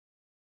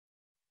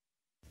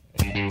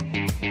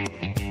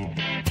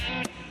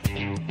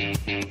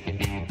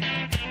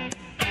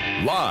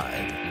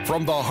Live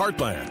from the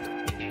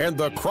heartland and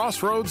the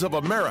crossroads of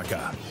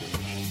America,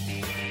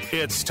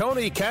 it's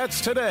Tony Katz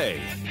Today.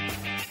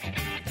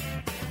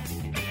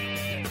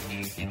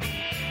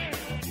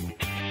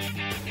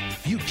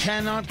 You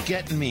cannot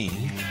get me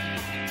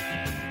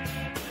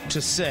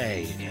to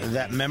say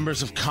that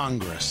members of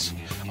Congress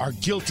are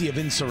guilty of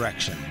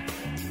insurrection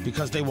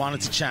because they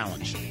wanted to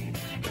challenge.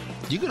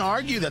 You can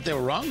argue that they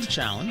were wrong to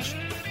challenge.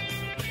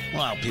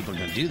 Well, people are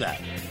going to do that.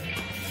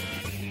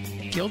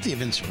 Guilty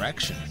of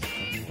insurrection.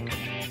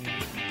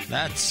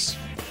 That's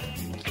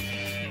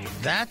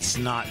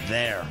not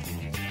there.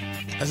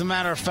 As a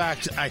matter of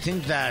fact, I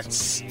think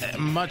that's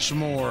much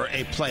more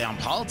a play on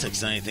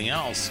politics than anything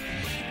else.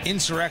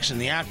 Insurrection,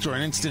 the act or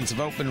an instance of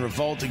open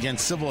revolt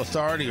against civil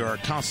authority or a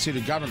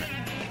constituted government.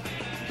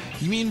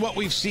 You mean what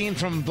we've seen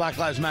from Black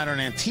Lives Matter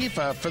and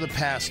Antifa for the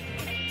past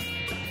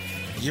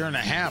year and a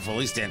half, or at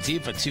least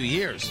Antifa, 2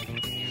 years.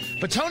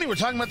 But, Tony, we're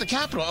talking about the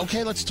Capitol.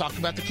 Okay, let's talk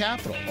about the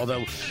Capitol.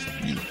 Although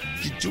you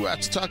do have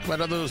to talk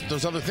about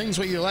those other things,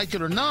 whether you like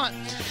it or not,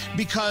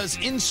 because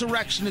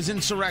insurrection is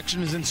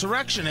insurrection is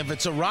insurrection. If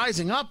it's a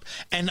rising up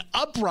and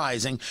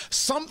uprising,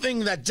 something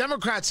that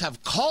Democrats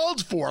have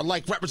called for,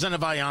 like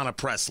Representative Ayanna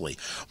Pressley,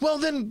 well,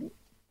 then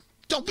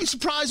don't be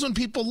surprised when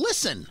people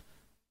listen.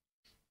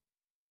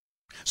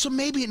 So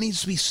maybe it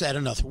needs to be said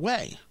another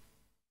way.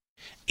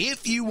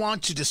 If you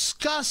want to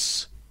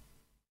discuss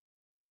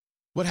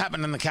what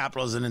happened in the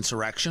Capitol as an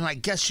insurrection, I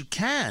guess you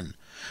can.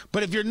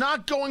 But if you're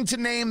not going to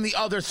name the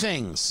other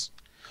things,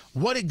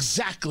 what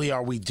exactly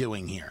are we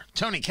doing here?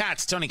 Tony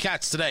Katz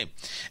Today.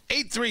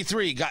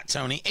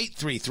 833-GOT-TONY,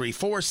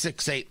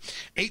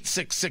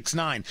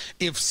 833-468-8669.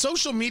 If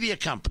social media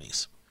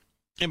companies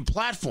and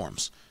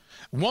platforms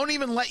won't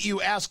even let you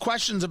ask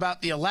questions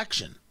about the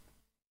election,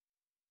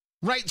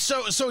 right?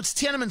 So it's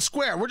Tiananmen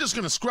Square. We're just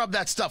going to scrub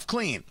that stuff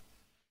clean.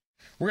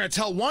 We're going to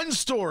tell one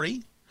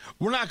story.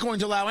 We're not going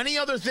to allow any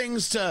other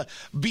things to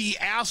be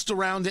asked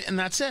around it, and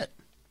that's it.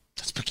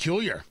 That's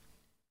peculiar.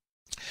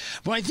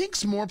 What I think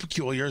is more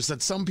peculiar is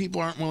that some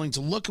people aren't willing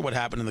to look at what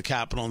happened in the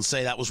Capitol and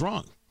say that was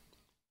wrong.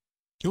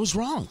 It was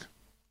wrong.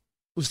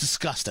 It was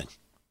disgusting.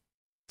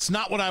 It's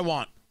not what I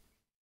want.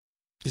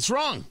 It's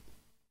wrong.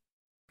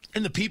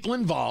 And the people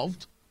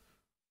involved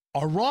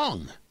are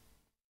wrong.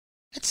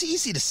 It's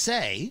easy to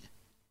say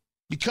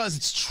because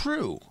it's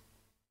true.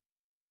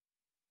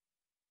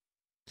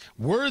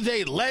 Were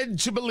they led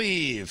to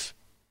believe?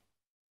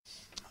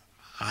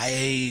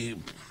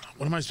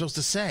 What am I supposed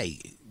to say?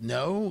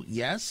 No,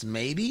 yes,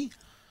 maybe.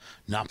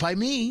 Not by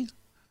me.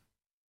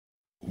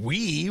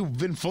 We've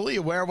been fully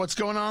aware of what's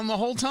going on the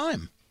whole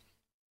time.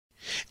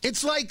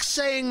 It's like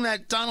saying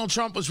that Donald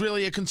Trump was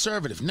really a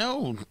conservative.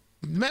 No,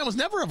 the man was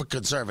never a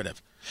conservative.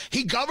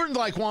 He governed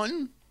like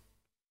one.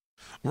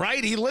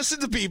 Right? He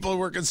listened to people who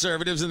were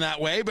conservatives in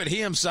that way, but he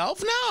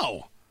himself,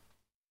 no.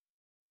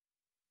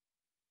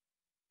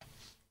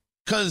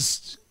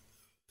 Because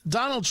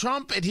Donald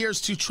Trump adheres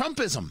to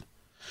Trumpism.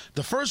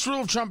 The first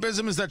rule of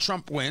Trumpism is that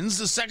Trump wins.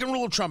 The second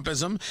rule of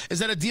Trumpism is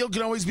that a deal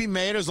can always be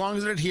made as long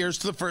as it adheres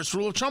to the first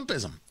rule of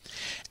Trumpism.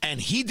 And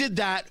he did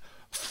that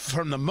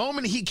from the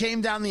moment he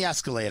came down the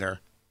escalator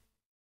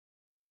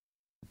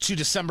to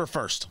December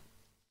 1st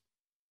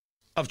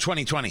of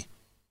 2020.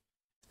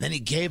 Then he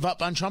gave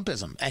up on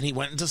Trumpism and he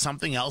went into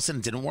something else and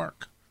it didn't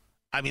work.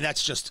 I mean,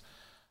 that's just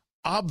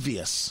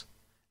obvious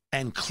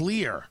and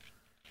clear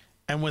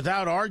and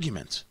without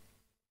argument.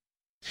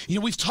 You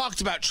know, we've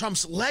talked about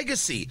Trump's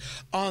legacy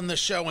on the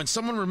show, and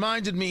someone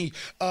reminded me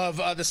of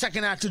the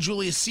second act of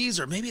Julius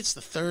Caesar. Maybe it's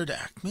the third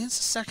act. Maybe it's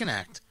the second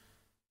act.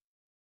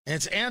 And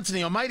it's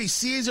Antony. Almighty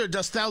Caesar,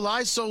 dost thou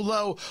lie so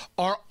low?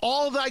 Are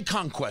all thy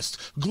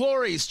conquests,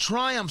 glories,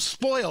 triumphs,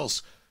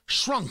 spoils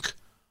shrunk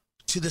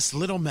to this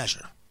little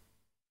measure?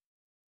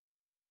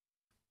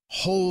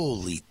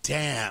 Holy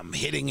damn,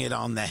 hitting it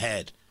on the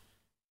head.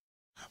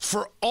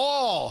 For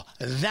all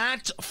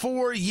that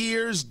 4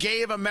 years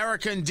gave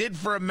America and did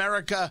for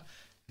America,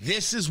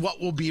 this is what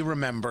will be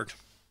remembered.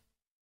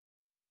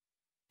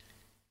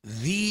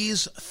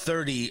 These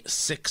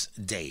 36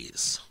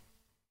 days.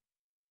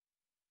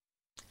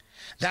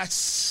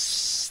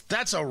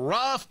 That's a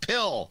rough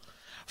pill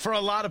for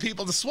a lot of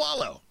people to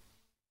swallow.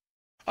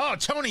 Oh,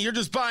 Tony, you're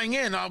just buying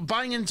in.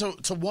 Buying into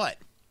what?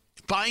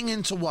 Buying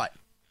into what?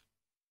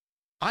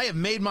 I have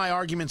made my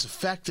arguments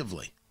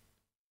effectively.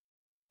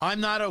 I'm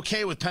not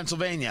okay with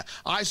Pennsylvania.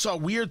 I saw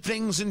weird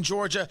things in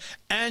Georgia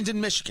and in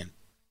Michigan.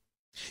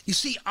 You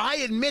see, I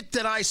admit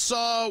that I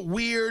saw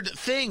weird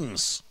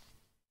things.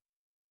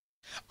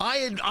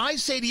 I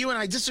say to you, and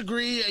I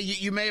disagree,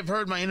 you may have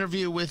heard my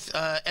interview with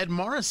Ed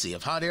Morrissey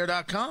of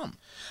HotAir.com.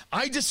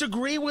 I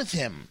disagree with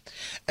him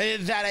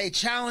that a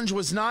challenge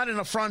was not an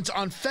affront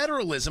on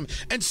federalism,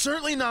 and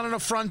certainly not an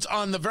affront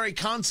on the very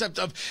concept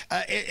of,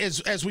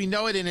 as we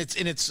know it in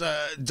its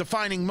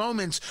defining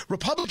moments,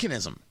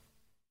 republicanism,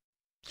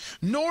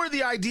 nor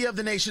the idea of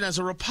the nation as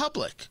a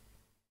republic.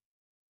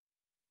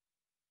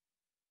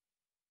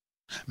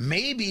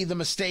 Maybe the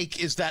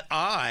mistake is that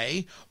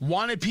I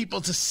wanted people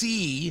to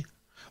see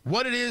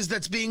what it is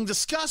that's being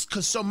discussed,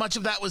 because so much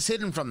of that was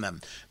hidden from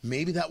them.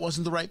 Maybe that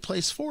wasn't the right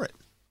place for it.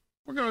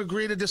 We're going to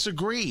agree to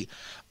disagree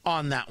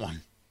on that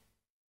one.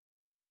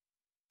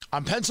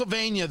 On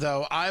Pennsylvania,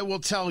 though, I will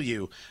tell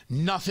you,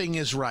 nothing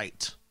is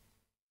right.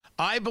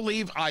 I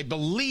believe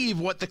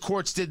what the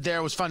courts did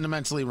there was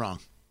fundamentally wrong.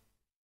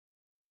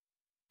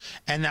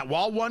 And that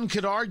while one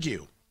could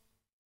argue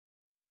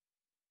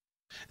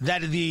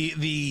that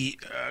the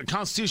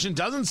Constitution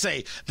doesn't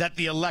say that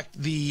the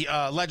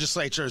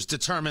legislatures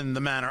determine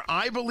the manner,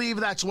 I believe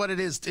that's what it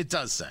is. It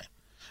does say,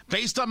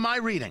 based on my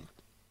reading.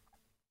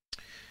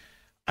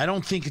 I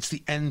don't think it's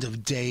the end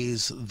of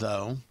days,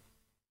 though,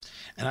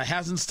 and it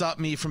hasn't stopped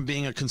me from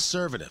being a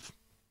conservative.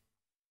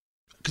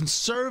 A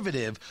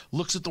conservative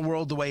looks at the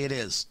world the way it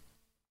is,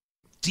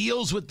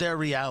 deals with their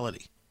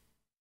reality,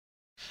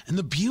 and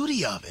the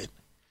beauty of it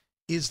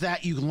is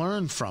that you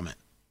learn from it,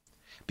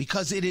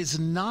 because it is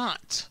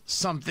not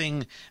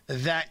something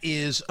that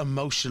is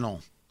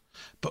emotional,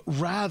 but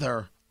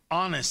rather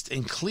honest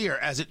and clear,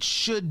 as it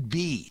should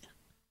be.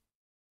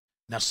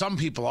 Now, some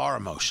people are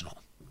emotional,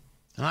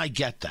 and I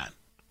get that.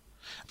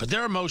 But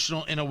they're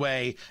emotional in a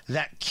way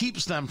that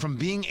keeps them from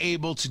being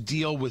able to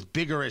deal with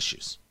bigger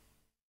issues.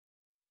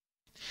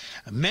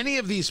 Many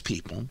of these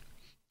people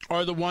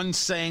are the ones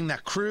saying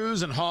that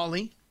Cruz and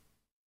Hawley,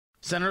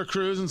 Senator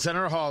Cruz and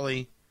Senator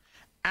Hawley,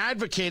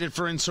 advocated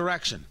for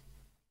insurrection.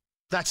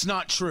 That's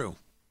not true.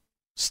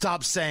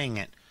 Stop saying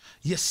it.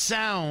 You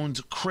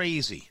sound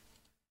crazy.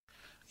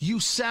 You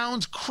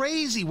sound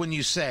crazy when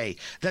you say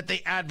that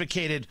they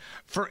advocated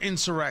for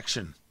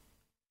insurrection.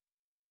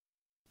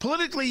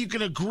 Politically, you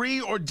can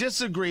agree or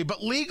disagree,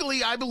 but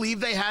legally, I believe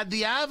they had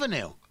the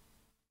avenue.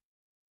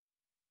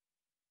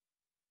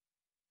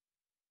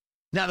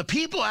 Now, the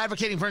people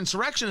advocating for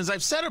insurrection, as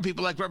I've said, are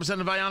people like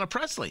Representative Ayanna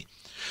Pressley.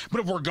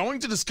 But if we're going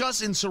to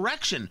discuss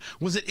insurrection,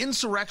 was it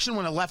insurrection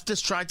when a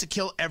leftist tried to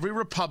kill every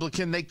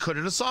Republican they could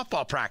at a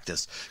softball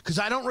practice? Because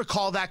I don't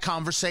recall that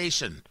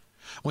conversation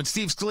when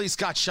Steve Scalise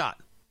got shot.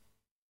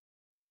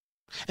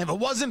 And if it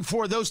wasn't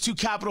for those two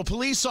Capitol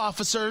Police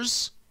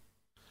officers,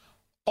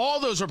 all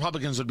those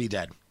Republicans would be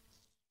dead.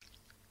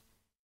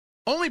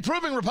 Only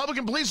proving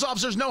Republican police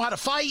officers know how to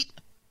fight.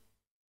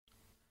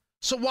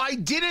 So why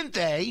didn't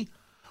they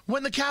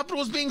when the Capitol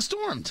was being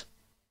stormed?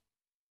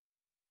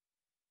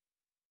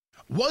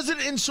 Was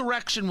it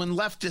insurrection when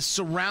leftists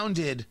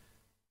surrounded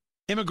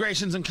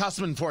Immigrations and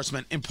Customs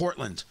Enforcement in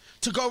Portland,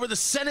 took over the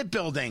Senate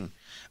building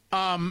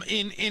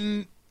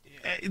in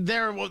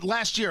there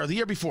last year or the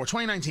year before,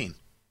 2019,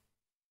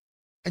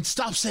 and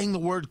stopped saying the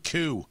word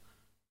coup?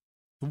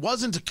 It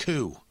wasn't a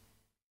coup.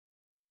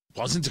 It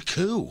wasn't a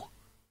coup.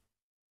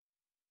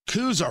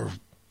 Coups are,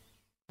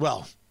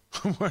 well,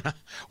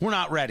 we're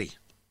not ready.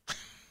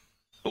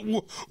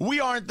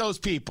 We aren't those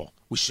people.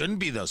 We shouldn't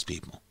be those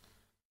people.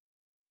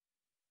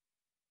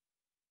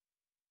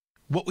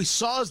 What we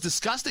saw is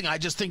disgusting. I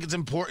just think it's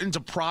important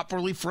to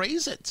properly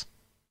phrase it.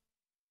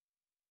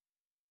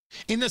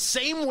 In the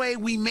same way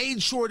we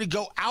made sure to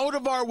go out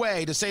of our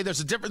way to say there's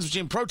a difference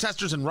between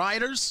protesters and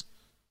rioters,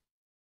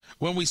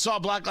 when we saw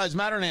Black Lives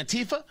Matter and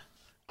Antifa,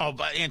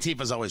 but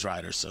Antifa's always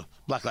rioters, so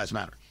Black Lives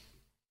Matter.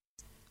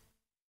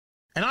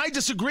 And I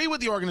disagree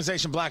with the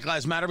organization Black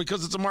Lives Matter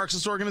because it's a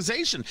Marxist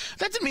organization.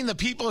 That didn't mean the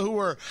people who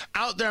were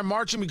out there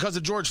marching because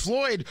of George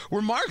Floyd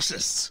were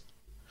Marxists.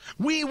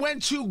 We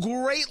went to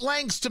great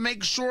lengths to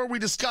make sure we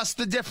discussed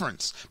the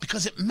difference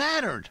because it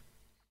mattered.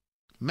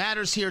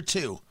 Matters here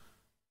too.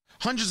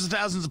 Hundreds of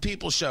thousands of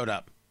people showed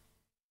up.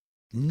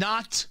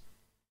 Not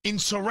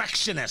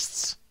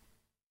insurrectionists.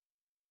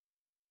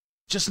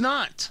 Just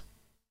not.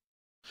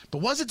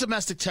 But was it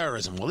domestic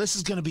terrorism? Well, this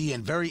is going to be a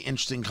very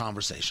interesting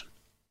conversation.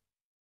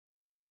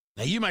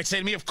 Now, you might say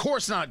to me, of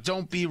course not.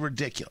 Don't be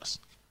ridiculous.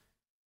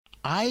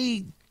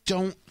 I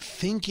don't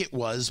think it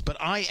was, but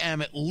I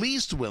am at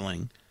least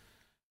willing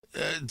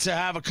to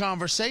have a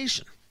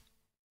conversation.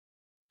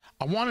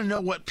 I want to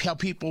know how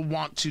people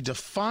want to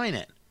define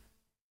it.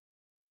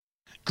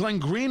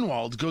 Glenn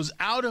Greenwald goes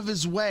out of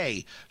his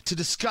way to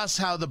discuss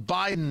how the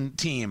Biden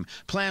team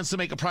plans to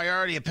make a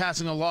priority of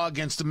passing a law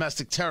against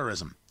domestic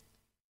terrorism.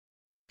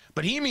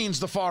 But he means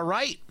the far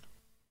right.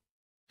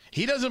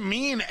 He doesn't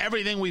mean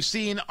everything we've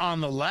seen on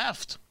the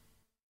left.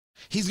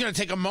 He's going to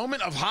take a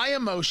moment of high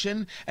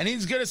emotion and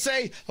he's going to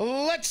say,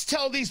 let's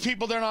tell these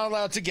people they're not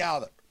allowed to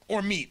gather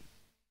or meet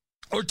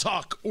or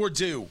talk or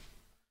do.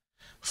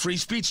 Free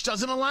speech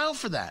doesn't allow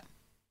for that.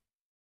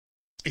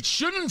 It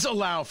shouldn't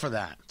allow for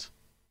that.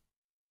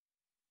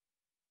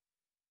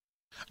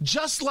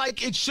 Just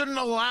like it shouldn't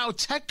allow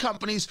tech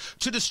companies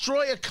to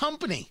destroy a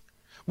company,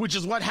 which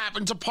is what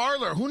happened to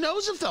Parler. Who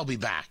knows if they'll be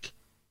back?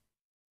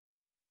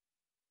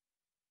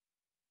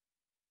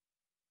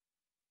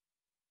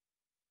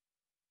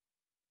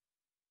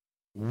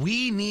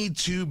 We need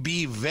to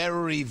be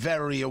very,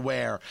 very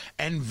aware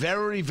and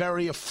very,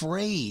 very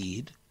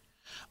afraid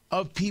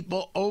of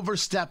people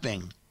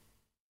overstepping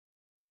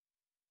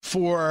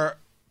for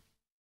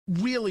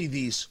really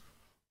these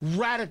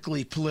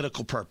radically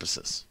political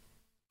purposes.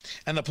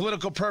 And the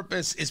political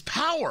purpose is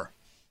power.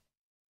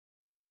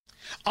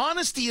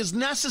 Honesty is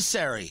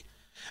necessary.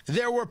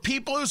 There were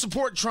people who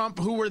support Trump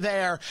who were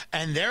there,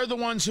 and they're the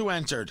ones who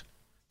entered.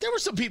 There were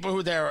some people who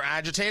were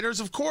agitators,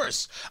 of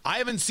course. I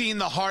haven't seen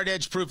the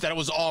hard-edge proof that it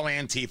was all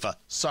Antifa.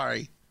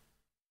 Sorry.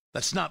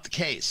 That's not the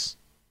case.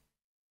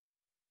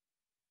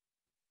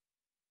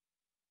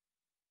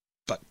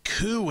 But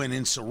coup and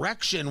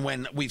insurrection,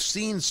 when we've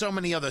seen so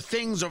many other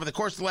things over the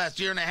course of the last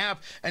year and a half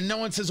and no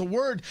one says a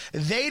word,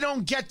 they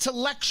don't get to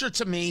lecture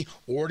to me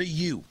or to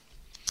you.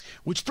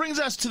 Which brings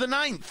us to the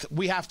 9th.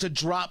 We have to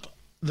drop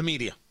the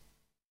media.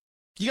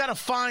 You got to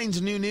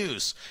find new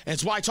news. And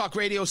it's why talk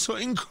radio is so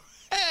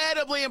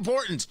incredibly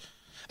important,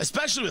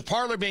 especially with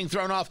Parler being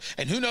thrown off.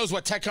 And who knows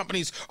what tech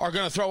companies are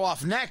going to throw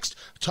off next.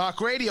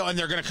 Talk radio, and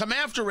they're going to come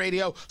after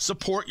radio.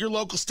 Support your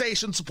local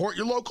station. Support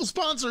your local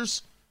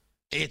sponsors.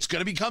 It's going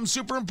to become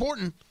super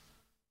important.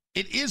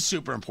 It is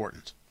super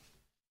important.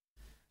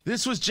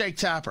 This was Jake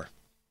Tapper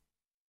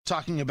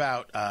talking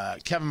about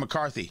Kevin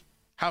McCarthy,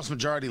 House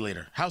Minority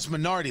Leader,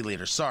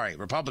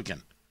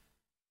 Republican,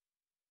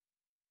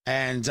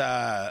 and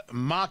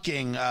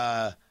mocking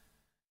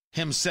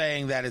him,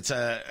 saying that it's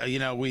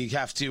we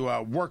have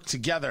to work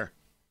together.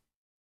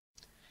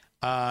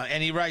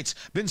 And he writes,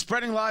 been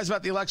spreading lies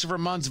about the election for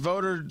months,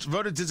 voted to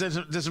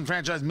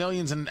disenfranchise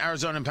millions in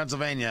Arizona and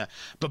Pennsylvania.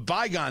 But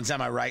bygones,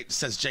 am I right,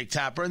 says Jake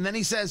Tapper. And then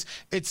he says,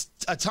 it's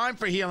a time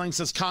for healing,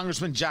 says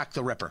Congressman Jack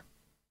the Ripper.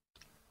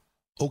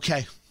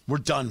 Okay, we're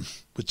done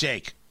with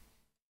Jake.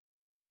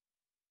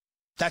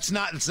 It's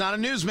not a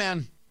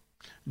newsman,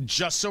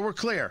 just so we're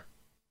clear.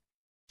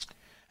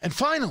 And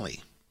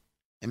finally,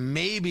 and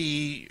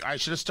maybe I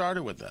should have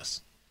started with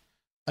this,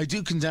 I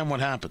do condemn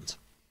what happened.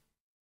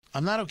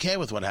 I'm not okay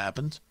with what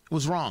happened. It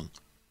was wrong.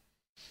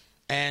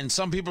 And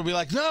some people will be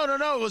like, no,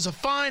 it was a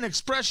fine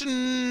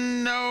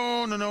expression.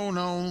 No.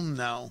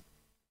 Now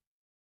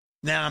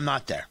I'm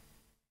not there.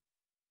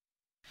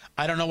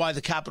 I don't know why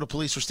the Capitol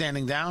Police were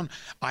standing down.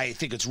 I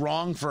think it's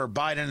wrong for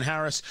Biden and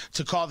Harris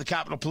to call the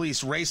Capitol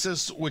Police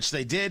racist, which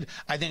they did.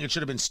 I think it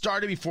should have been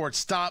started before it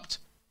stopped.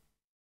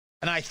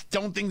 And I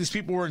don't think these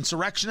people were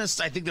insurrectionists.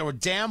 I think they were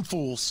damn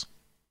fools.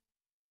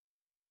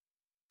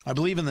 I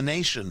believe in the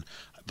nation.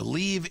 I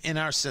believe in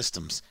our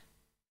systems.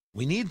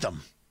 We need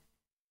them.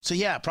 So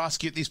yeah,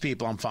 prosecute these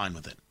people. I'm fine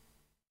with it.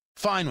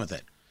 Fine with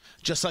it.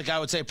 Just like I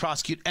would say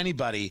prosecute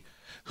anybody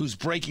who's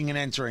breaking and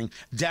entering,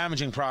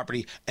 damaging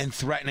property, and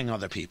threatening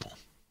other people.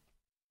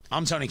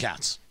 I'm Tony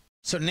Katz.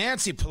 So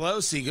Nancy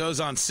Pelosi goes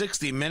on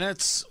 60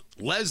 Minutes.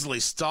 Leslie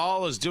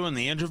Stahl is doing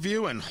the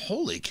interview, and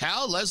holy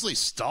cow, Leslie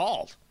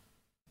Stahl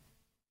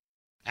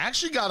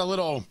actually got a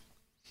little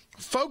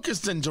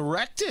focused and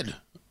directed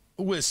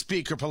with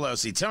Speaker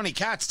Pelosi. Tony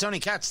Katz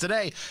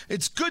Today.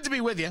 It's good to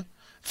be with you.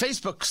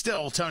 Facebook,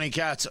 still Tony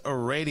Katz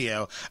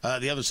Radio.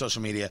 The other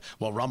social media,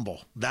 well,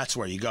 Rumble. That's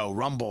where you go.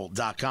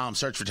 Rumble.com.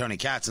 Search for Tony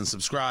Katz and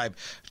subscribe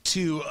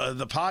to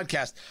the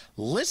podcast.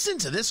 Listen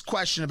to this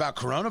question about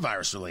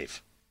coronavirus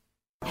relief.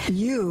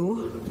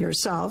 You,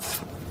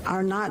 yourself,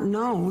 are not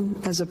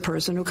known as a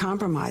person who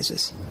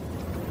compromises.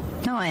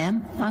 No, I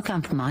am. I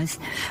compromise.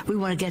 We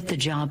want to get the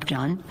job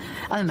done.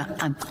 I'm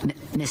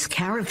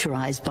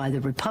mischaracterized by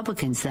the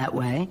Republicans that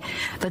way,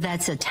 but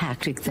that's a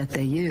tactic that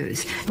they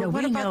use. No,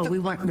 we know we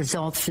want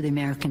results for the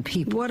American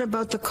people. What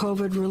about the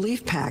COVID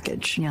relief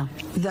package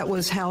that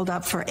was held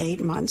up for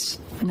 8 months?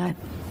 No.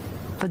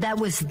 But that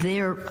was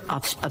their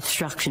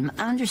obstruction.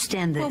 I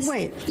understand this. Well,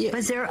 wait.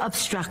 But their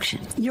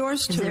obstruction.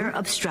 Yours too. Their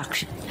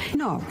obstruction.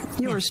 No,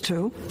 yours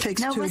too.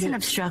 Takes no, it wasn't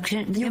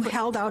obstruction. You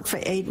held out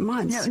for 8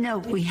 months. No,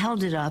 we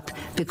held it up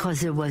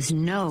because there was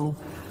no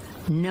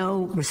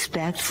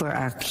respect for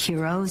our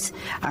heroes,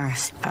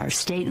 our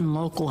state and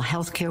local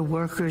healthcare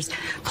workers,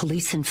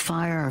 police and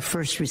fire, our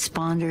first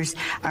responders,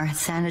 our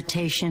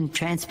sanitation,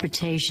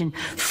 transportation,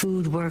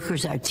 food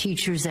workers, our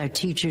teachers.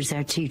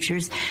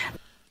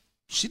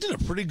 She did a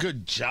pretty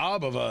good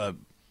job of a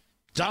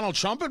Donald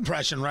Trump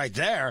impression right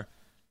there.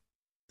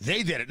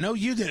 They did it. No,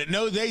 you did it.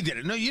 No, they did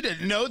it. No, you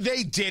didn't. No,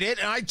 they did it.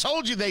 And I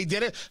told you they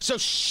did it. So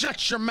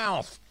shut your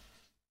mouth.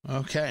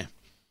 Okay.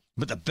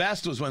 But the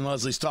best was when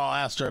Leslie Stahl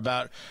asked her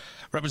about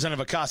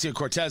Representative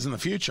Ocasio-Cortez in the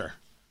future.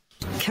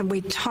 Can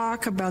we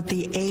talk about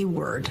the A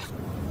word?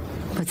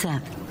 What's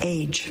that?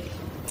 Age.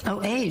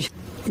 Oh, age.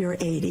 You're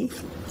 80.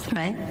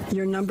 Right.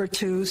 Your number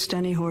 2,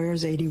 Steny Hoyer,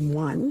 is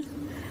 81.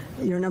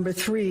 Your number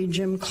 3,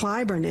 Jim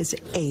Clyburn, is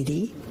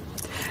 80.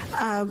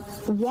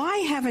 Why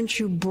haven't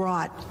you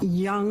brought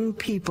young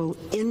people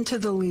into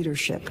the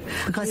leadership?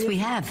 Because we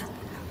have.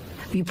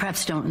 You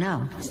perhaps don't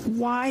know.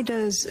 Why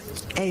does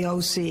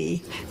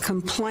AOC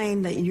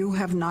complain that you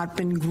have not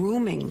been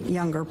grooming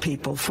younger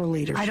people for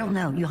leadership? I don't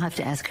know. You'll have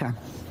to ask her.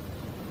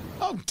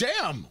 Oh,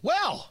 damn.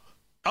 Well,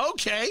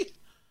 okay.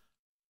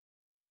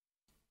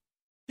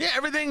 Yeah,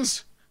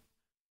 everything's...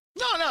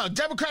 No,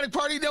 Democratic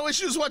Party, no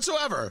issues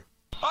whatsoever.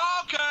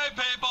 Okay,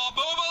 people,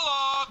 move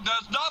along.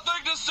 There's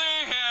nothing to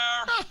see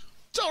here.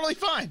 Totally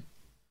fine.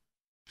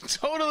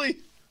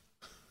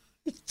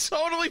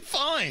 Totally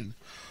fine.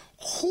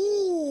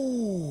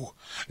 Ooh.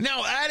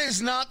 Now, that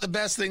is not the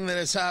best thing that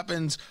has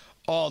happened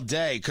all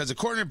day, because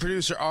according to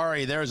producer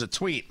Ari, there is a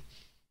tweet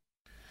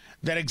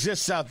that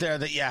exists out there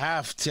that you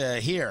have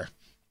to hear.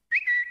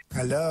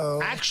 Hello.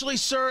 Actually,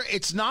 sir,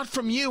 it's not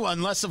from you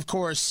unless, of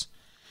course,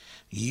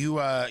 you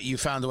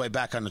found a way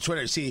back on the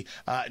Twitter. See,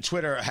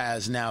 Twitter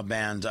has now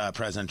banned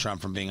President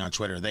Trump from being on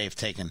Twitter. They've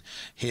taken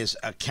his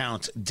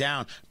account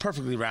down.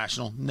 Perfectly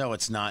rational. No,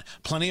 it's not.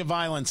 Plenty of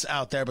violence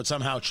out there, but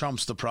somehow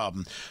Trump's the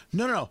problem.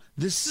 No.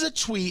 This is a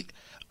tweet.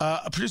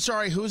 Producer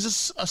Ari, who is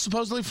this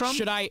supposedly from?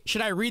 Should I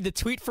read the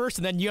tweet first,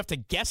 and then you have to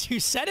guess who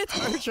said it,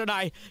 or should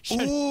I?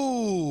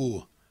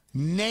 Ooh,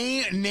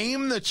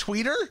 name the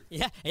tweeter?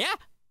 Yeah.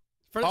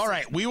 All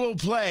right, we will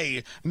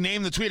play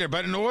Name the Tweeter,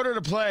 but in order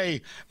to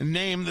play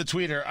Name the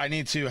Tweeter, I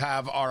need to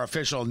have our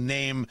official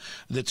Name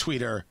the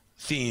Tweeter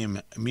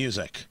theme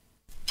music.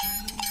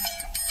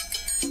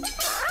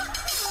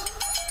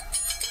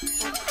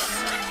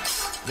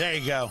 There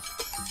you go.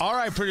 All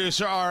right,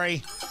 producer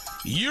Ari,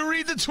 you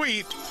read the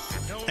tweet,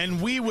 and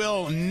we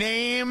will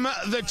name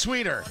the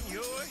tweeter.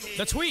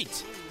 The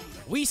tweet.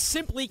 We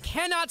simply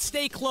cannot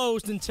stay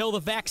closed until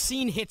the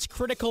vaccine hits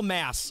critical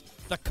mass.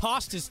 The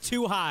cost is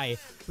too high.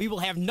 We will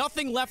have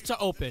nothing left to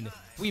open.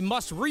 We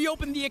must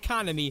reopen the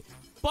economy,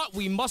 but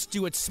we must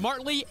do it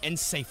smartly and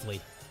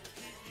safely.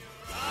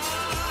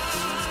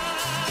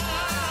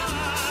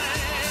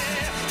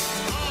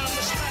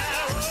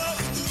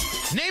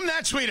 Name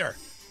that tweeter.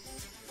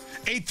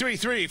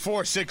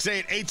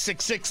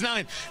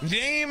 833-468-8669.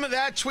 Name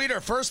that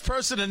tweeter. First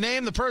person to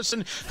name the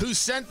person who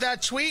sent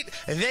that tweet,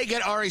 they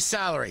get Ari's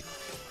salary.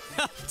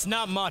 It's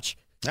not much.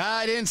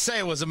 I didn't say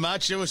it wasn't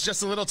much. It was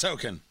just a little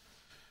token.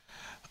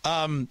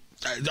 Are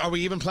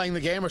we even playing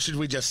the game, or should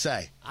we just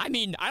say? I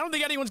mean, I don't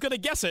think anyone's going to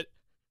guess it.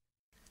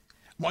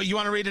 Well, you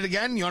want to read it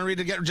again? You want to read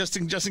it again, just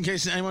in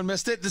case anyone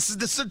missed it? This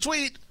is a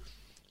tweet.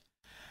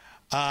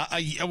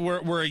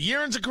 We're a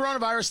year into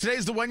coronavirus.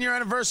 Today's the 1 year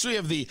anniversary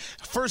of the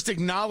first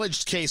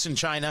acknowledged case in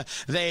China.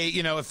 They,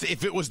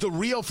 if it was the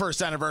real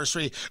first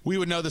anniversary, we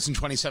would know this in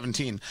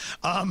 2017.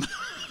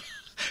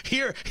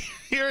 Here,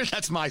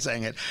 that's my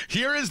saying it.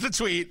 Here is the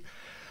tweet.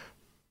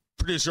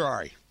 Producer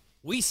Ari.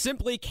 We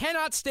simply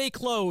cannot stay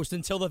closed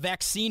until the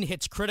vaccine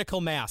hits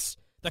critical mass.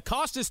 The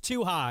cost is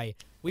too high.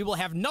 We will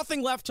have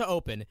nothing left to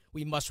open.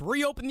 We must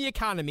reopen the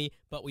economy,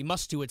 but we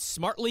must do it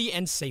smartly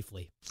and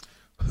safely.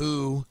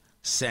 Who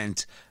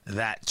sent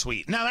that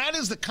tweet? Now, that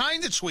is the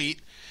kind of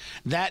tweet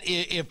that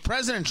if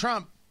President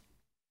Trump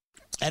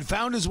had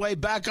found his way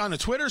back onto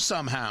Twitter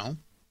somehow,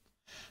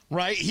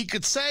 right, he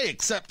could say,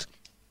 except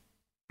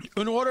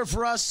in order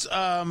for us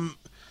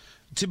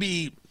to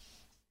be,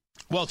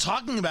 well,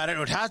 talking about it, it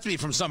would have to be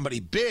from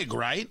somebody big,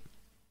 right?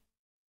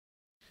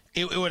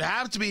 It would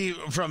have to be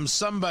from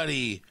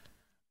somebody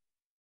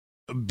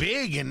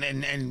big and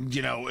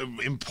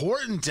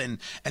important and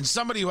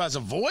somebody who has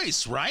a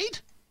voice,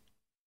 right?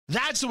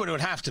 That's what it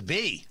would have to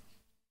be.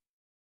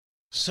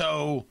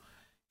 So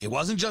it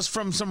wasn't just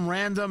from some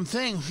random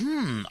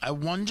thing. I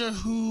wonder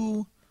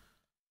who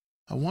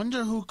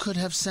could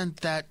have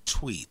sent that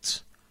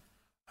tweet.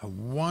 I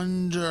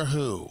wonder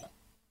who.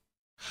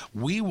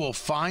 We will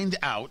find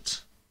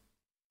out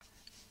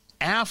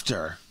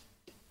after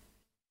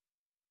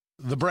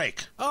the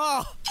break.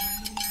 Oh!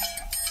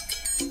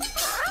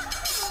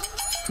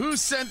 Who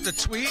sent the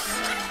tweet?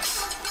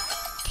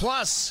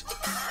 Plus,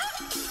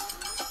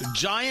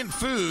 Giant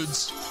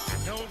Foods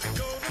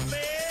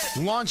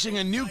launching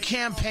a new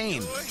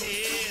campaign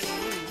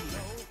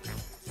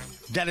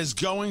that is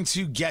going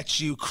to get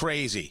you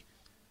crazy.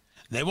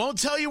 They won't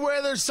tell you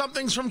where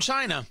something's from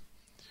China,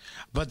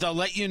 but they'll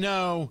let you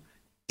know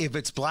if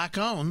it's black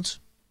owned.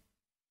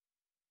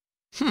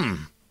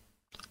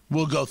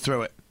 We'll go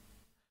through it.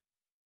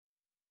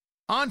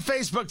 On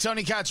Facebook,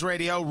 Tony Katz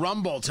Radio,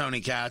 Rumble,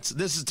 Tony Katz.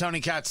 This is Tony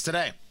Katz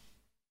Today.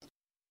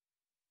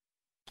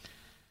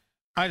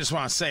 I just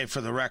want to say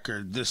for the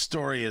record, this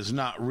story is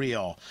not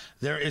real.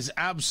 There is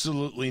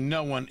absolutely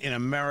no one in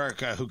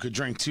America who could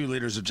drink 2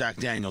 liters of Jack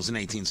Daniels in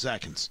 18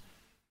 seconds.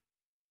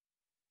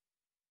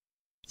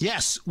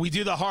 Yes, we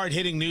do the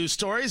hard-hitting news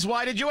stories.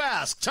 Why did you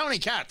ask? Tony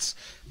Katz.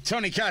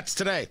 Tony Katz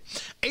Today.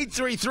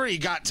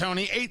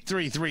 833-GOT-TONY,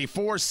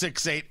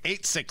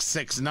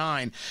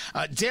 833-468-8669.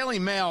 Daily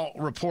Mail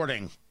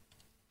reporting.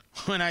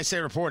 When I say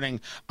reporting,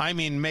 I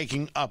mean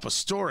making up a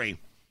story.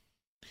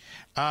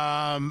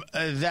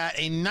 That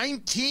a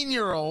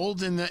 19-year-old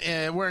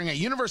wearing a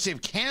University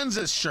of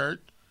Kansas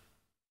shirt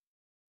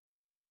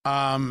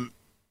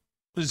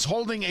is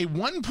holding a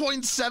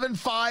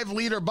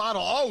 1.75-liter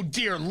bottle. Oh,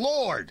 dear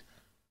Lord.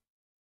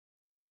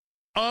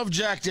 Of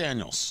Jack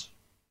Daniels.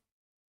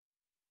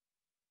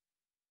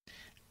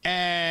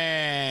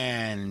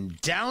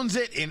 And downs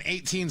it in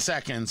 18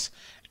 seconds.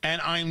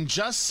 And I'm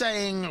just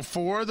saying,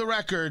 for the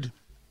record,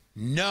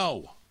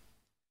 no.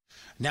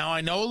 Now,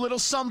 I know a little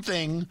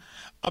something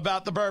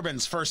about the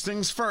bourbons. First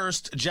things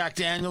first, Jack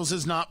Daniels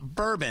is not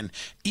bourbon,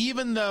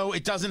 even though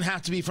it doesn't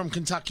have to be from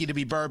Kentucky to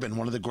be bourbon.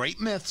 One of the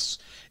great myths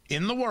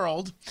in the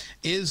world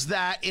is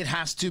that it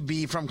has to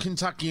be from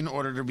Kentucky in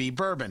order to be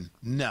bourbon.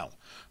 No.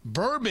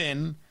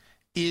 Bourbon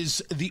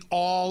is the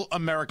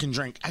all-American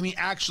drink. I mean,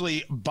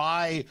 actually,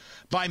 by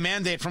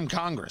mandate from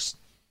Congress,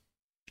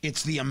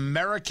 it's the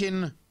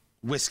American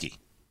whiskey.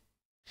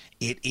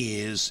 It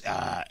is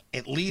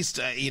at least,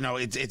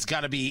 it's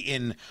got to be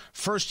in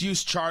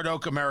first-use charred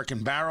oak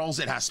American barrels.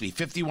 It has to be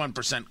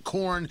 51%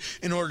 corn.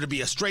 In order to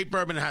be a straight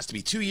bourbon, it has to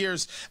be 2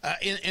 years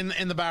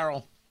in the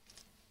barrel.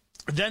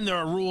 Then there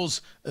are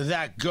rules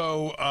that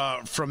go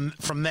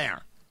from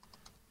there.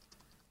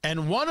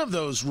 And one of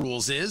those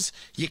rules is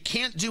you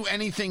can't do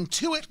anything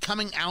to it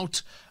coming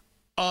out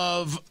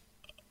of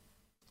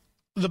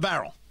the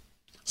barrel.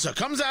 So it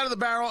comes out of the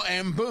barrel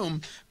and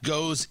boom,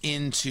 goes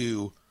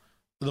into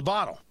the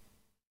bottle.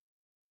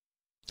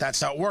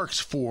 That's how it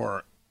works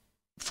for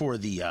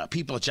the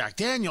people at Jack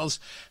Daniels.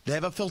 They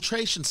have a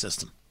filtration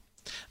system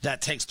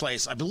that takes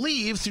place, I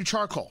believe, through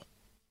charcoal.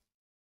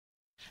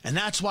 And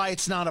that's why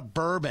it's not a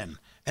bourbon,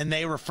 and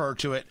they refer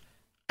to it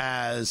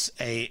as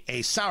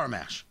a sour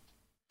mash.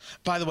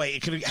 By the way,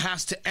 it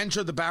has to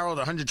enter the barrel at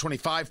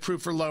 125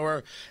 proof or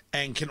lower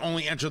and can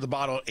only enter the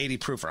bottle at 80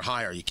 proof or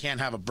higher. You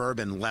can't have a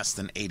bourbon less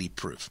than 80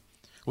 proof,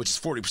 which is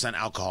 40%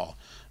 alcohol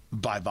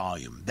by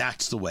volume.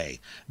 That's the way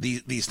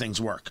these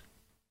things work.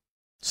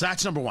 So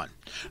that's number one.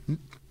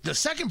 The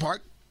second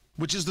part,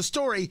 which is the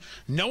story,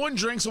 no one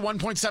drinks a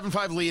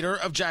 1.75 liter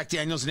of Jack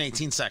Daniels in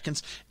 18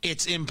 seconds.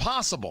 It's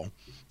impossible.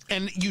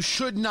 And you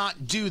should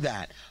not do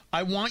that.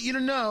 I want you to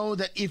know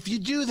that if you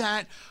do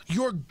that,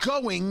 you're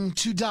going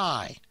to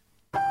die.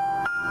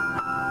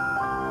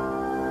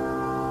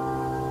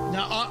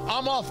 Now,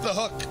 I'm off the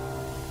hook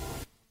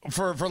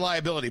for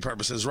liability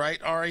purposes,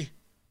 right, Ari?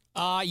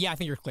 Yeah, I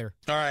think you're clear.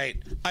 All right.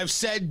 I've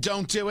said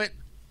don't do it.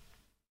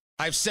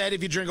 I've said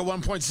if you drink a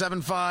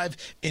 1.75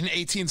 in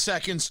 18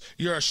 seconds,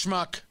 you're a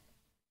schmuck.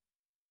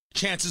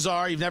 Chances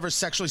are you've never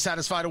sexually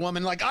satisfied a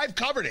woman. Like, I've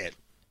covered it.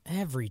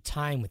 Every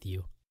time with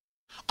you.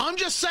 I'm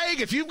just saying,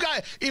 if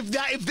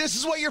this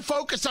is what you're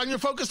focused on, you're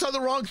focused on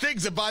the wrong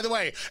things. And by the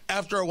way,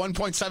 after a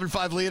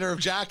 1.75 liter of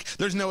Jack,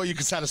 there's no way you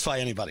can satisfy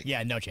anybody.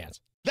 Yeah, no chance.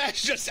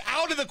 That's just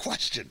out of the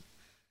question.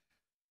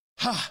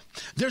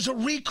 There's a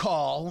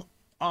recall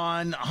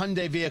on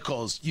Hyundai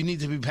vehicles. You need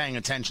to be paying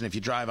attention if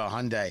you drive a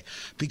Hyundai,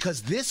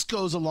 because this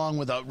goes along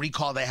with a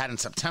recall they had in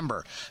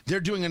September.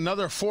 They're doing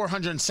another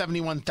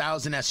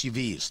 471,000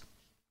 SUVs.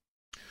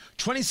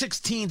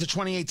 2016 to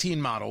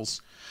 2018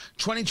 models,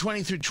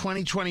 2020 through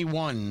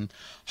 2021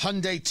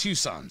 Hyundai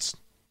Tucsons.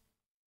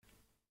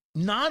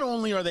 Not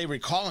only are they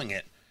recalling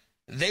it,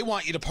 they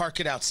want you to park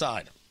it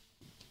outside.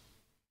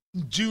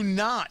 Do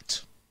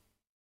not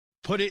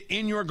put it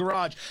in your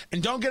garage.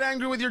 And don't get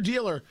angry with your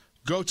dealer.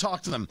 Go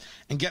talk to them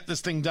and get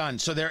this thing done.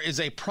 So there is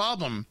a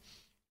problem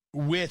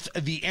with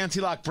the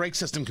anti-lock brake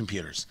system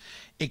computers.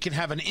 It can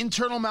have an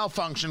internal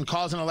malfunction,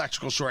 cause an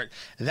electrical short.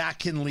 That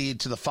can lead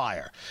to the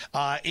fire.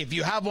 If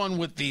you have one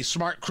with the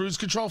smart cruise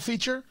control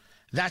feature,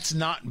 that's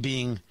not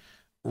being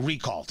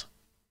recalled.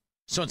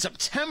 So in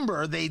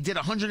September, they did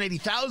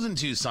 180,000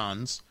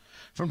 Tucsons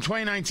from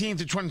 2019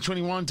 to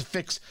 2021 to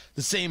fix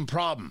the same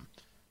problem.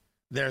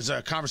 There's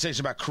a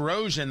conversation about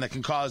corrosion that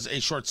can cause a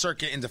short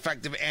circuit in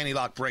defective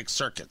anti-lock brake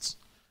circuits.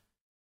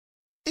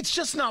 It's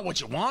just not what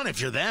you want if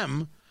you're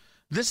them.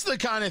 This is the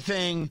kind of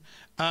thing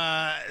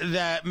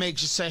that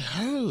makes you say,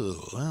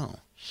 oh, well,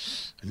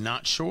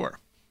 not sure.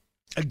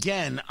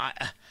 Again,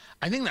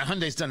 I think that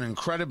Hyundai's done an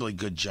incredibly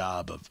good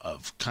job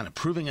of kind of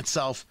proving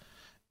itself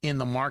in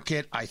the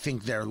market. I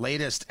think their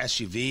latest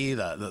SUV,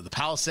 the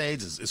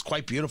Palisades, is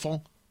quite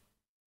beautiful,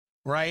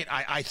 right?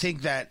 I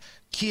think that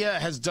Kia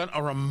has done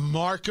a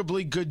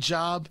remarkably good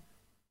job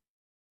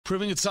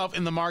proving itself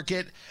in the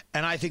market,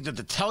 and I think that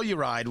the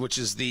Telluride, which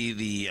is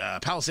the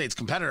Palisades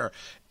competitor,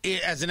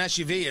 as an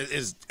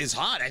SUV is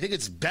hot. I think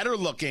it's better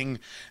looking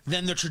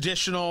than the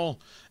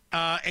traditional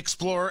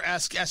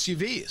Explorer-esque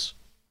SUVs.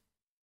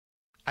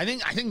 I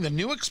think the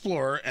new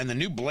Explorer and the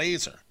new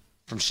Blazer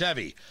from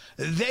Chevy,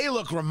 they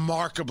look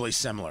remarkably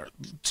similar.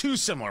 Too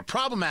similar.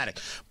 Problematic.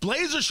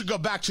 Blazer should go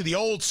back to the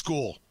old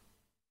school.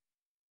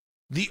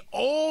 The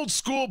old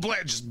school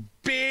Blazer, just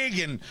big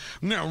and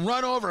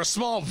run over a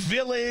small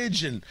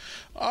village, and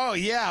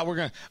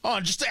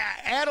just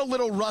add a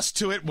little rust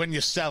to it when you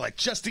sell it,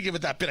 just to give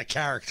it that bit of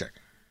character.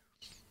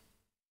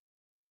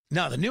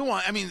 Now the new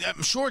one, I mean,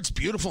 I'm sure it's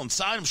beautiful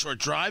inside. I'm sure it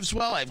drives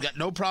well. I've got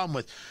no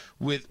problem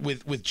with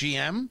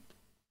GM.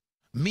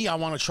 Me, I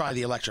want to try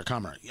the electric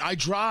Hummer. I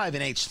drive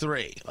an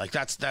H3. Like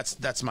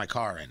that's my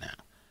car right now.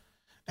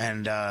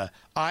 And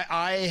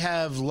I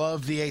have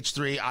loved the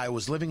H3. I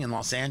was living in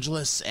Los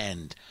Angeles,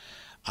 and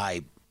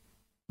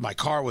my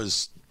car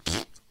was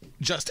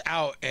just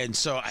out, and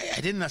so I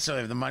didn't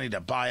necessarily have the money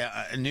to buy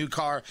a new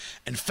car,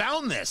 and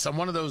found this on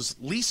one of those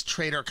lease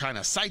trader kind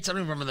of sites. I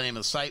don't remember the name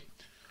of the site.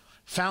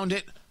 Found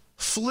it.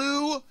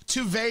 Flew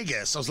to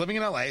Vegas. I was living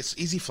in LA. It's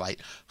easy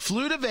flight.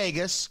 Flew to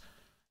Vegas.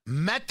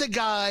 Met the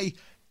guy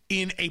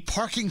in a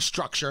parking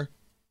structure.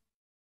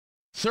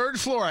 3rd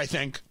floor, I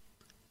think.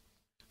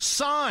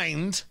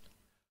 Signed,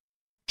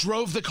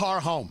 drove the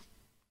car home.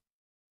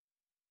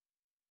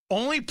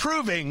 Only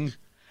proving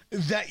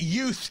that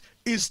youth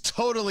is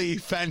totally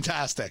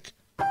fantastic.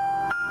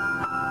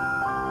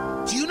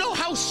 Do you know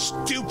how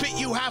stupid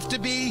you have to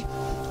be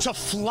to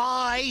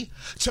fly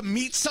to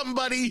meet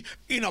somebody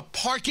in a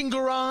parking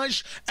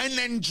garage and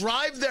then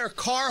drive their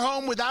car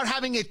home without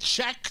having it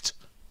checked?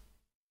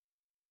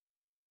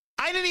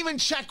 I didn't even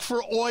check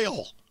for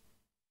oil.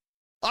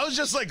 I was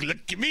just like, look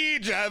at me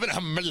driving.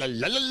 La,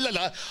 la, la,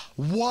 la.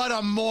 What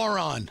a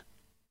moron.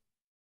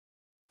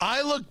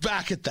 I look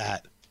back at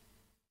that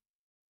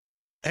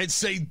and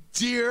say,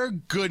 dear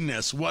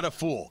goodness, what a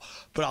fool.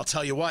 But I'll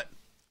tell you what,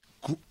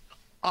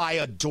 I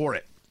adore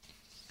it.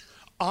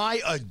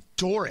 I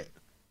adore it.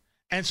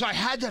 And so I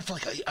had that for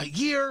like a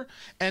year,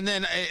 and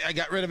then I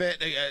got rid of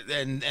it,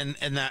 and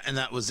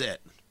that was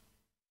it.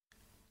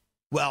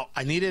 Well,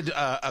 I needed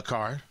a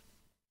car.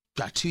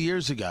 About 2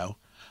 years ago,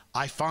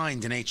 I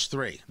find an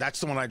H3.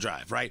 That's the one I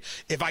drive, right?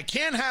 If I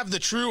can't have the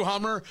true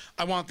Hummer,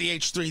 I want the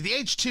H3. The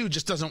H2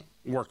 just doesn't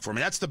work for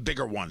me. That's the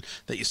bigger one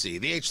that you see.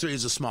 The H3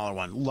 is a smaller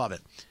one. Love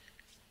it.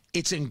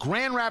 It's in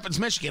Grand Rapids,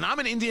 Michigan. I'm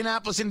in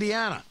Indianapolis,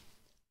 Indiana.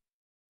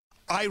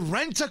 I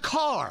rent a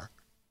car.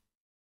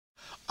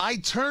 I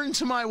turn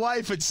to my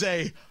wife and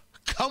say,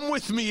 come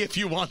with me if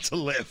you want to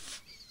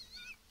live.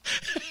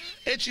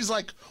 And she's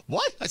like,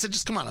 what? I said,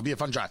 just come on. It'll be a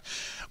fun drive.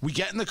 We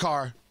get in the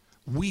car.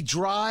 We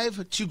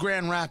drive to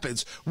Grand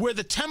Rapids, where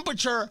the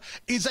temperature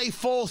is a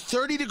full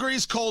 30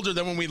 degrees colder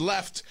than when we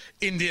left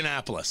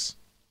Indianapolis.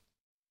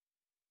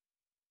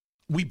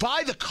 We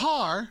buy the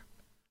car.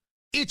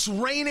 It's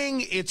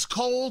raining. It's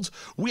cold.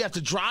 We have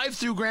to drive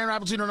through Grand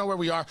Rapids. We don't know where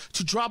we are.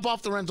 To drop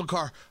off the rental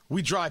car,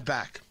 we drive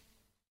back.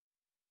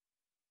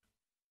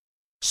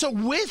 So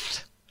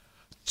with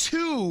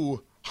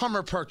 2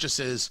 Hummer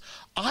purchases,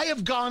 I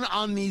have gone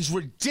on these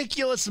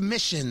ridiculous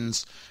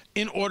missions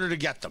in order to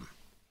get them.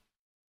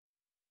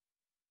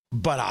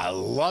 But I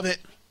love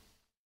it.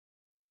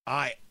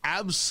 I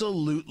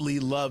absolutely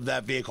love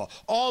that vehicle.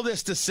 All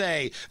this to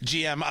say,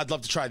 GM, I'd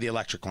love to try the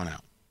electric one out.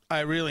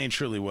 I really and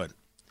truly would.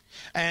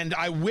 And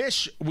I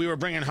wish we were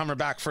bringing Hummer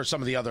back for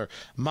some of the other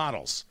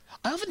models.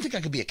 I often think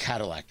I could be a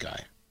Cadillac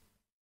guy.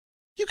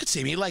 You could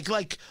see me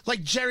like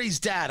Jerry's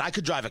dad. I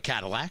could drive a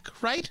Cadillac,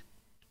 right?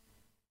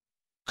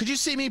 Could you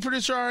see me,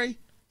 Producer Ari?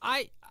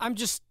 I'm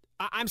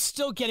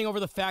still getting over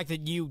the fact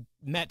that you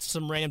met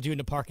some random dude in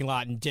a parking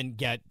lot and didn't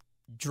get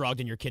drugged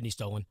and your kidney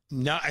stolen.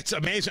 No, it's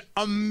amazing.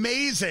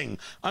 Amazing.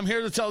 I'm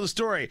here to tell the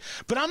story.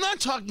 But I'm not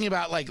talking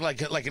about like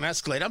an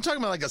Escalade. I'm talking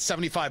about like a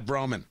 75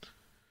 Broman.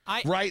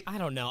 Right? I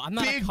don't know. I'm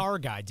not a car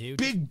guy, dude.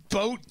 Big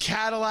boat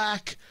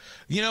Cadillac.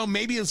 You know,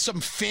 maybe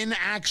some fin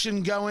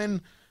action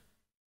going.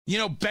 You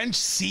know, bench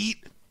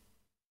seat.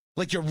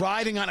 Like you're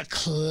riding on a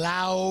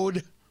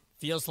cloud.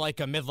 Feels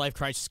like a midlife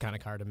crisis kind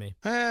of car to me.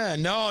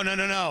 No.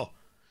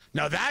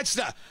 No, that's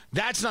not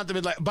the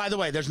midlife. By the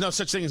way, there's no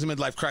such thing as a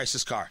midlife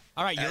crisis car.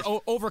 All right, you're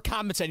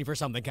overcompensating for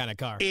something kind of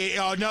car.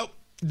 Oh, no,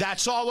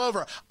 that's all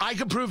over. I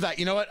can prove that.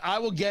 You know what? I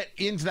will get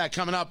into that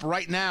coming up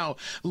right now.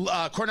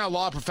 Cornell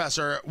law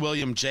professor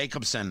William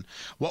Jacobson,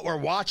 what we're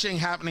watching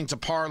happening to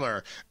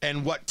Parler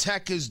and what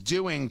tech is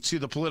doing to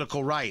the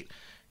political right.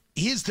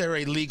 Is there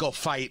a legal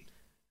fight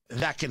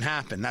that can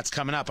happen? That's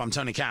coming up. I'm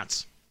Tony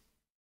Katz.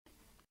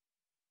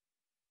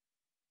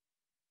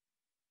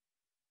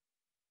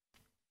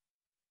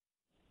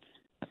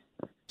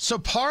 So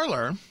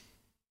Parler,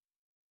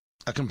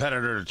 a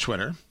competitor to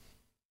Twitter,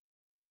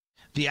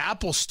 the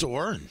Apple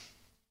Store and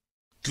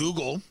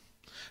Google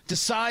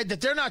decide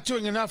that they're not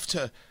doing enough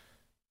to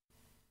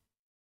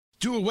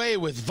do away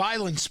with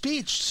violent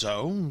speech,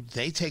 so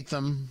they take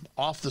them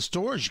off the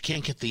stores. You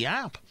can't get the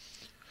app.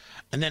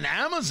 And then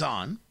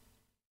Amazon,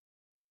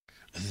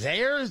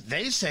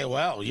 they say,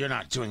 well, you're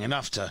not doing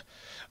enough to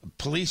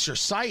police your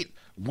site.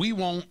 We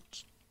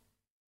won't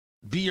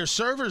be your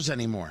servers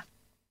anymore.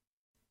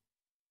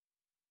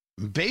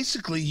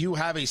 Basically, you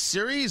have a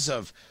series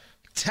of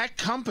tech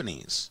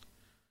companies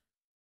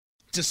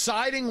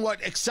deciding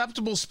what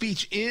acceptable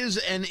speech is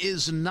and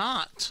is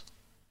not,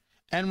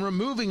 and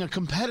removing a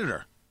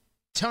competitor.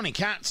 Tony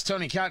Katz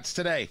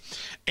today.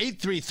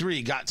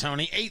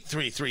 833-GOT-TONY,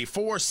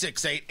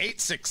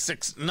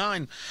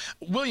 833-468-8669.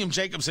 William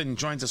Jacobson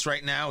joins us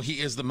right now. He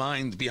is the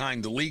mind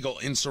behind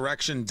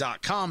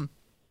thelegalinsurrection.com.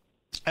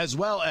 as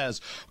well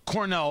as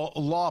Cornell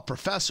law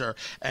professor.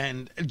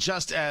 And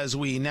just as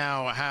we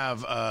now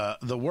have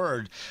the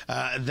word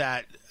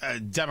that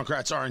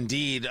Democrats are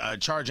indeed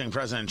charging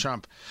President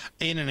Trump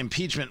in an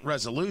impeachment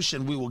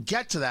resolution, we will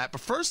get to that.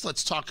 But first,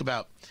 let's talk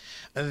about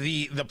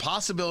the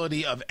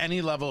possibility of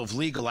any level of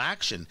legal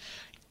action.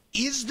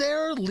 Is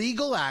there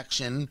legal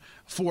action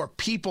for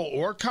people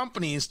or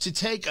companies to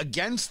take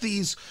against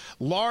these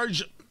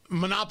large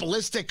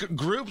monopolistic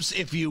groups,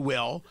 if you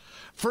will,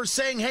 for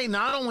saying, hey,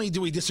 not only do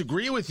we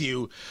disagree with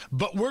you,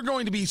 but we're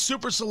going to be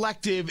super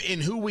selective in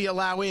who we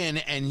allow in,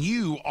 and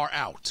you are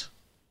out?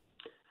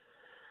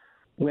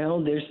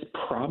 Well, there's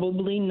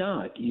probably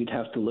not. You'd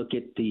have to look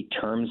at the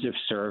terms of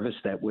service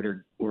that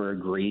were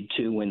agreed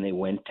to when they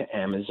went to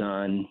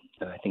Amazon.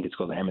 I think it's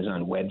called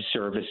Amazon Web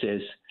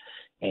Services.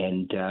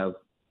 And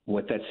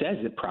what that says,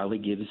 it probably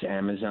gives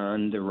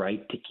Amazon the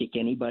right to kick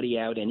anybody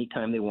out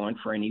anytime they want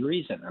for any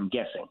reason, I'm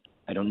guessing.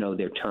 I don't know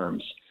their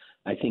terms.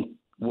 I think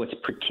what's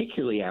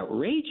particularly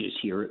outrageous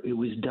here, it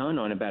was done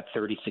on about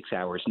 36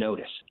 hours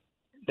notice.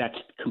 That's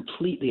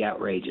completely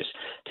outrageous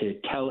to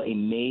tell a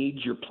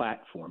major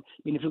platform.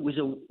 I mean, if it was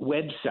a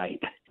website,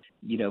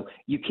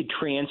 you could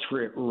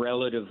transfer it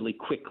relatively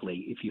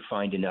quickly if you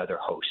find another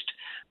host.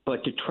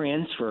 But to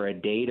transfer a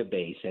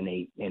database and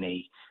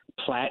a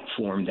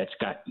platform that's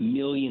got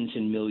millions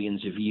and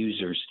millions of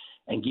users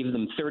and give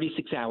them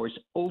 36 hours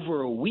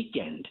over a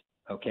weekend,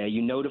 okay,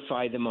 you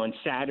notify them on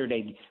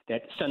Saturday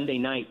that Sunday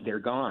night they're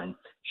gone,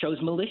 shows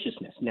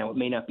maliciousness. Now, it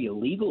may not be a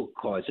legal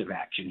cause of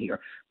action here,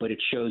 but it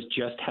shows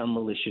just how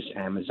malicious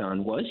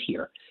Amazon was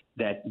here,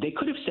 that they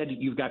could have said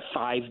you've got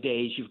 5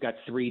 days, you've got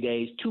 3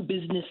 days, 2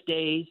 business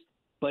days,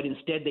 but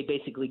instead they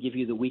basically give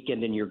you the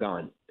weekend and you're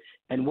gone.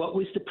 And what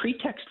was the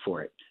pretext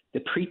for it?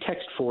 The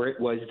pretext for it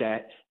was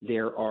that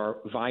there are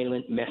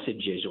violent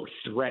messages or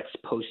threats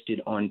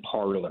posted on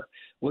Parler.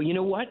 Well, you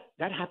know what?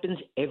 That happens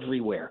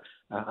everywhere.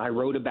 I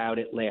wrote about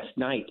it last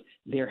night.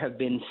 There have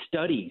been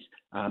studies.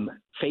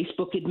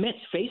 Facebook admits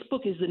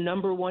Facebook is the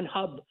number one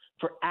hub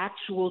for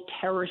actual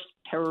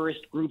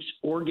terrorist groups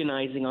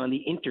organizing on the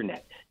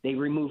internet. They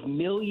remove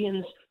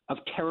millions of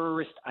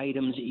terrorist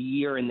items a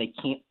year, and they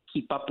can't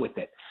keep up with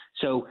it.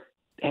 So,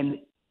 and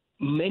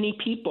many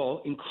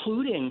people,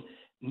 including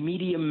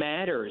Media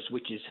Matters,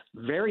 which is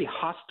very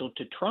hostile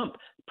to Trump.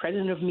 The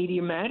president of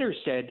Media Matters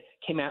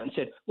came out and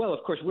said, well,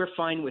 of course, we're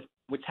fine with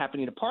what's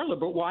happening to Parler,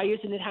 but why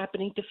isn't it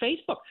happening to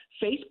Facebook?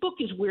 Facebook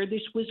is where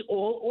this was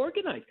all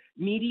organized.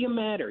 Media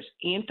Matters,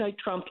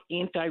 anti-Trump,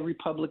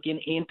 anti-Republican,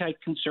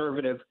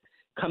 anti-conservative,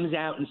 comes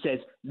out and says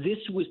this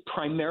was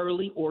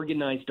primarily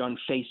organized on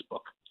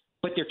Facebook.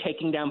 But they're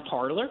taking down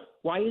Parler.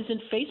 Why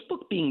isn't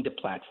Facebook being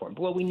deplatformed?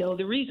 Well, we know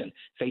the reason.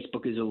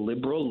 Facebook is a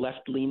liberal,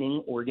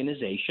 left-leaning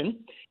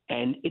organization,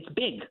 and it's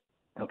big.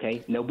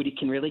 Okay, nobody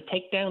can really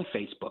take down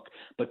Facebook.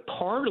 But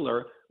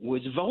Parler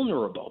was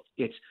vulnerable.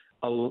 It's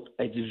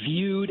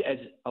viewed as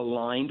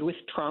aligned with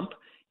Trump.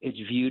 It's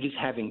viewed as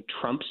having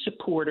Trump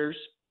supporters.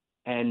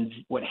 And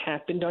what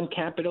happened on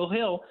Capitol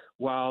Hill,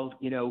 while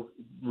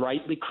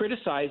rightly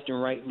criticized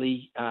and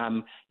rightly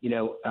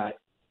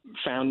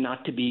found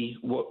not to be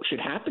what should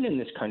happen in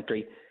this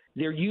country,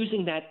 they're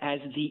using that as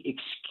the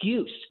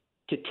excuse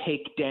to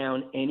take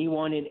down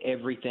anyone and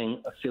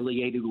everything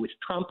affiliated with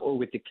Trump or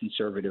with the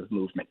conservative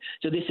movement.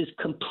 So this is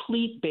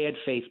complete bad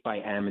faith by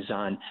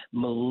Amazon,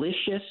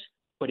 malicious,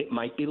 but it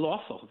might be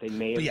lawful. They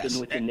may have been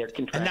within their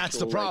contractual and that's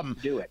the problem.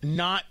 Right to do it.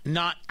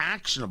 Not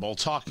actionable.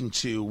 Talking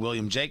to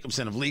William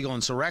Jacobson of Legal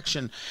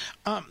Insurrection,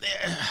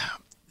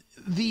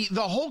 the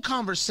whole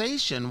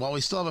conversation, while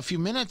we still have a few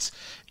minutes,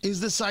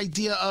 is this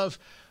idea of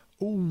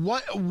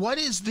what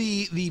is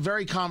the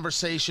very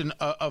conversation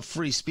of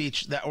free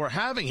speech that we're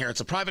having here? It's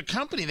a private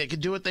company. They can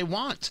do what they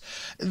want.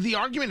 The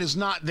argument is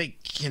not they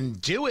can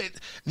do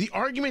it. The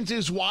argument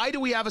is, why do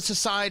we have a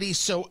society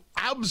so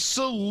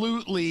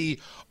absolutely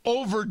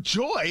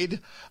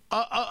overjoyed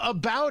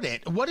about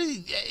it? What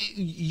is,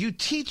 you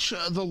teach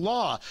the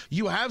law.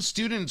 You have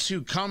students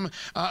who come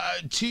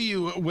to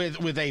you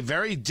with a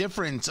very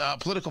different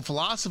political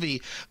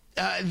philosophy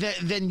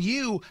than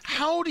you.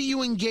 How do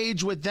you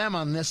engage with them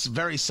on this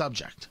very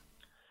subject?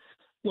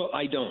 Well,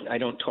 I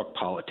don't talk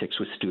politics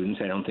with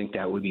students. I don't think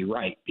that would be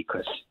right,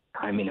 because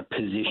I'm in a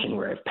position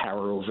where I have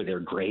power over their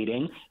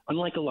grading.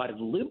 Unlike a lot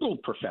of liberal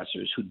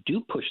professors who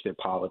do push their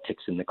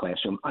politics in the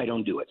classroom, I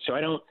don't do it. So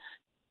I don't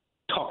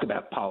talk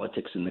about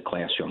politics in the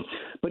classroom.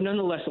 But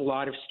nonetheless, a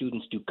lot of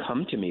students do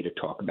come to me to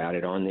talk about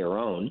it on their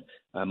own,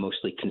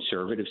 mostly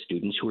conservative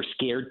students who are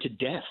scared to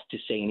death to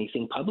say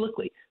anything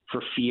publicly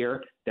for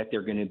fear that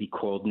they're going to be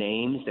called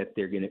names, that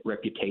their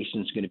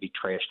reputation is going to be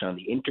trashed on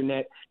the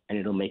internet, and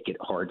it'll make it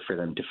hard for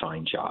them to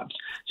find jobs.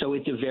 So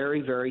it's a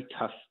very, very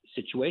tough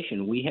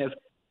situation. We have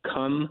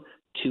come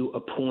to a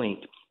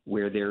point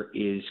where there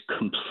is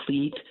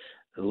complete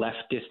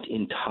leftist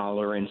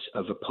intolerance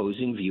of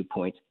opposing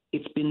viewpoints.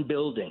 It's been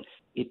building.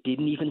 It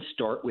didn't even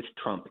start with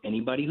Trump.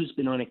 Anybody who's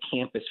been on a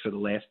campus for the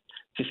last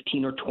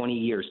 15 or 20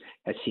 years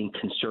has seen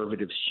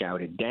conservatives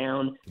shouted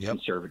down,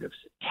 conservatives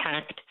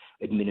attacked,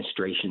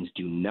 administrations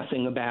do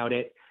nothing about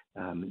it.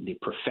 The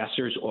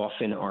professors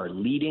often are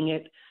leading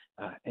it.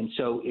 And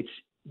so it's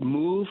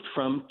moved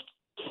from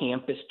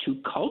campus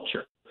to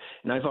culture.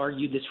 And I've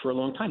argued this for a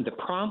long time. The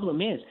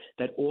problem is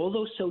that all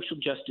those social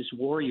justice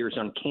warriors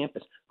on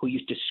campus who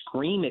used to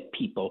scream at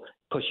people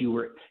because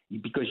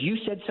you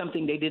said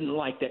something they didn't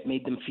like that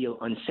made them feel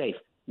unsafe,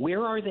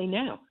 where are they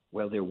now?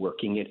 Well, they're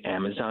working at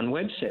Amazon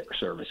Web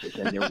Services,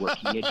 and they're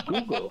working at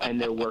Google, and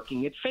they're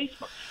working at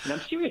Facebook. And I'm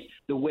serious.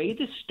 The way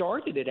this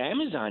started at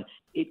Amazon,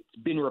 it's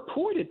been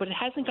reported, but it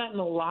hasn't gotten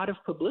a lot of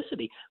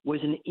publicity, was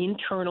an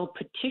internal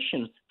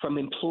petition from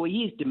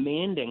employees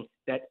demanding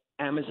that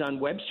Amazon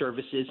Web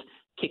Services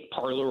kick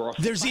Parler off.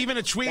 There's even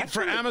a tweet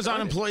for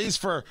Amazon employees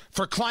for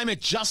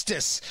climate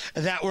justice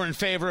that were in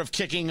favor of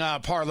kicking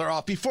Parler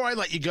off. Before I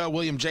let you go,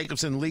 William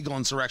Jacobson, Legal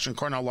Insurrection,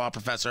 Cornell Law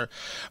Professor,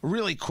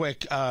 really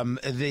quick,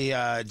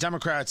 the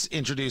Democrats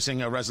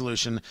introducing a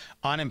resolution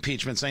on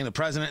impeachment saying the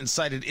president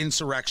incited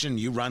insurrection.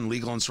 You run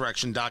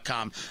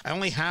legalinsurrection.com. I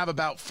only have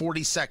about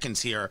 40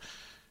 seconds here.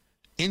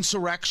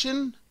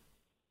 Insurrection?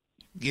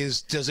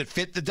 Does it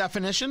fit the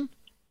definition?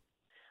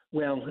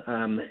 Well,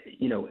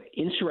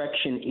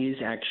 insurrection is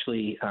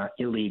actually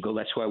illegal.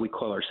 That's why we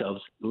call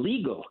ourselves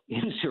legal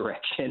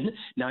insurrection,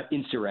 not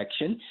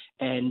insurrection.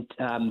 And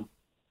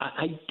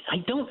I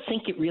don't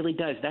think it really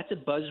does. That's a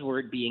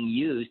buzzword being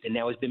used and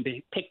now has been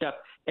picked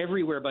up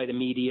everywhere by the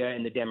media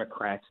and the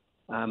Democrats.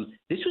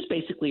 This was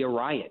basically a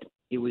riot.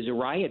 It was a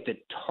riot that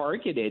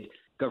targeted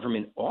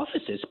government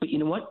offices. But you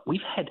know what?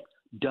 We've had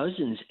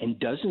dozens and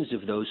dozens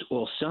of those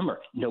all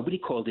summer. Nobody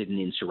called it an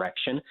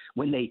insurrection.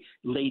 When they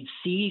laid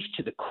siege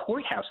to the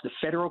courthouse, the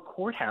federal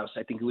courthouse,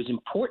 I think it was in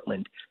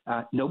Portland,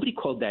 nobody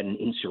called that an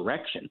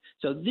insurrection.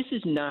 So this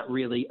is not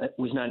really,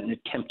 was not an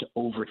attempt to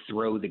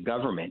overthrow the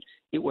government.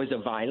 It was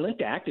a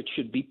violent act. It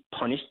should be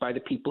punished by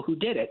the people who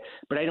did it,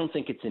 but I don't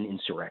think it's an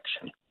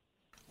insurrection.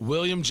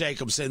 William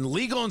Jacobson,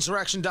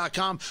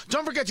 legalinsurrection.com.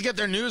 Don't forget to get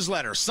their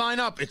newsletter. Sign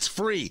up. It's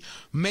free.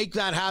 Make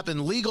that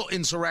happen.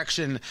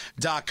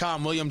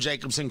 Legalinsurrection.com. William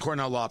Jacobson,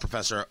 Cornell Law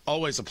Professor.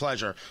 Always a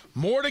pleasure.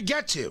 More to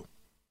get to.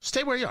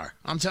 Stay where you are.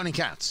 I'm Tony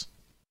Katz.